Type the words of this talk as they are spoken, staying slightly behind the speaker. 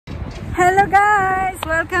Hello guys!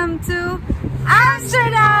 Welcome to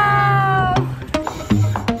Amsterdam!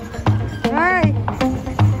 Hi!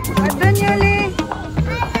 Adon Yuli!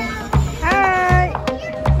 Hi!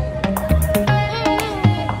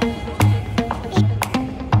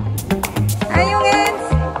 Hi jongens!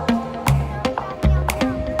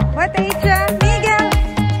 Wat eet je? Miguel!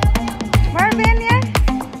 Waar ben je?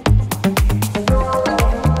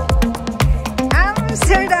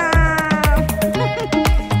 Amsterdam!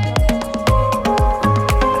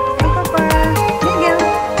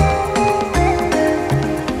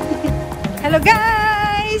 Hello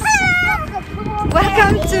guys!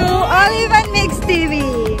 Welcome to Olive and Mix TV.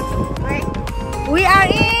 We are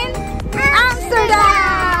in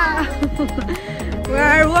Amsterdam. We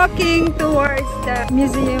are walking towards the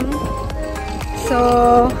museum.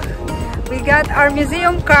 So we got our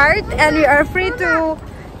museum card and we are free to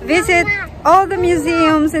visit all the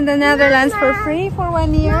museums in the Netherlands for free for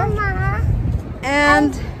 1 year.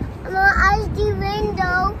 And I see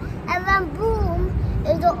window and then boom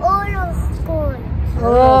is the oil school.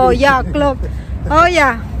 oh yeah, clock. Oh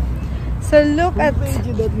yeah. So look at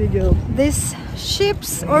these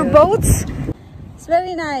ships or boats. It's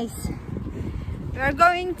very nice. We are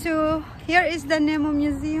going to, here is the Nemo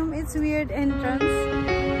Museum. It's weird entrance.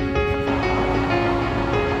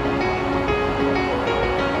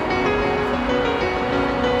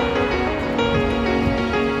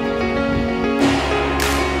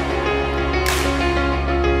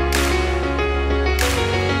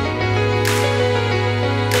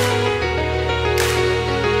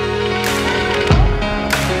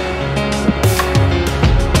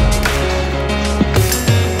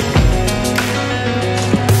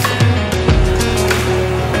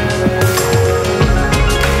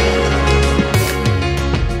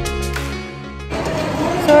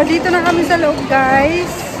 So dito na kami sa loob guys.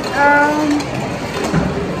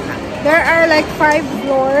 There are like 5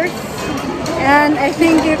 floors and I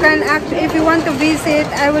think you can actually, if you want to visit,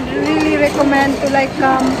 I would really recommend to like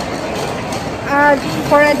come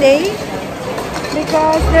for a day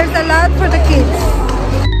because there's a lot for the kids.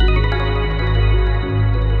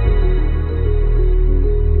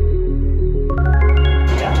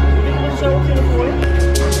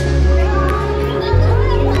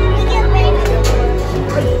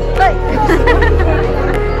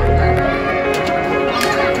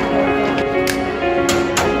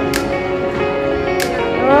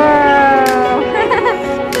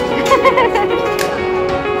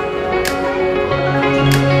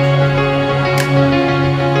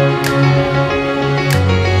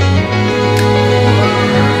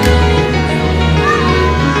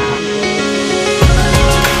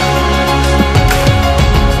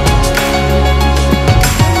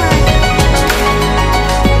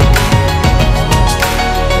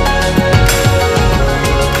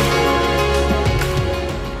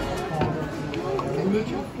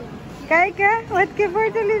 Kijk, wat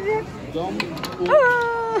gebeurt er, Liesje?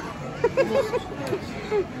 Oh.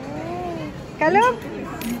 Kalop,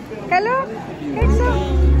 kalop, kijk zo,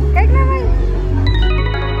 kijk naar mij.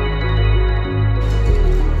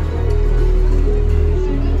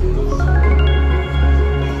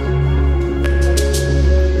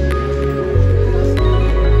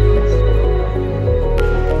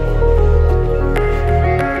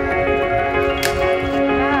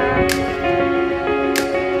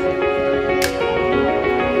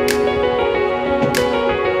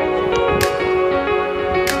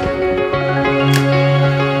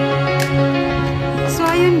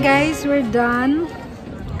 Guys, we're done.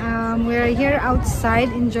 We're here outside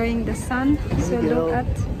enjoying the sun. So look at,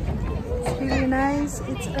 it's really nice.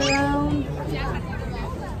 It's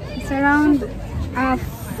around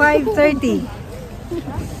 5:30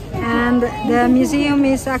 and the museum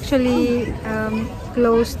is actually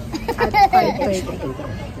closed at 5:30.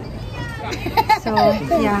 So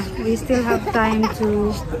yeah, we still have time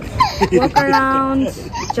to walk around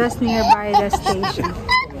just nearby the station.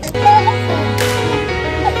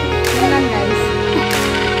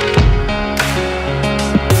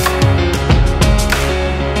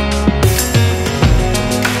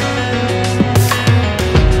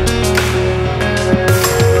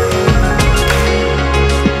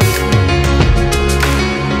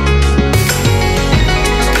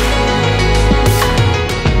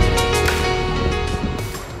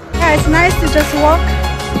 It's nice to just walk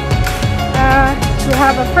to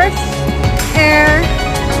have a fresh air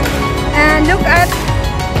and look at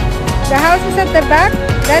the houses at the back.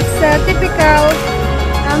 That's typical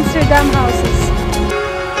Amsterdam houses.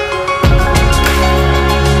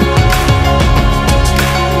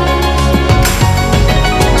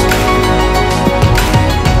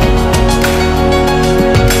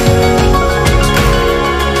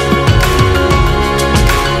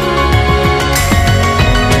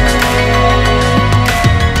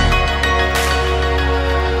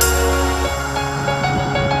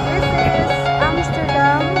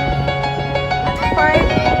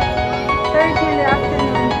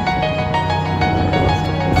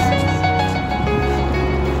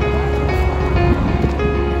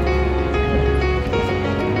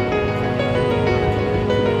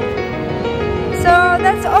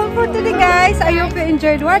 that's all for today, guys. I hope you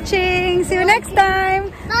enjoyed watching. See you next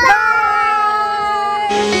time.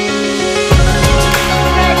 Bye!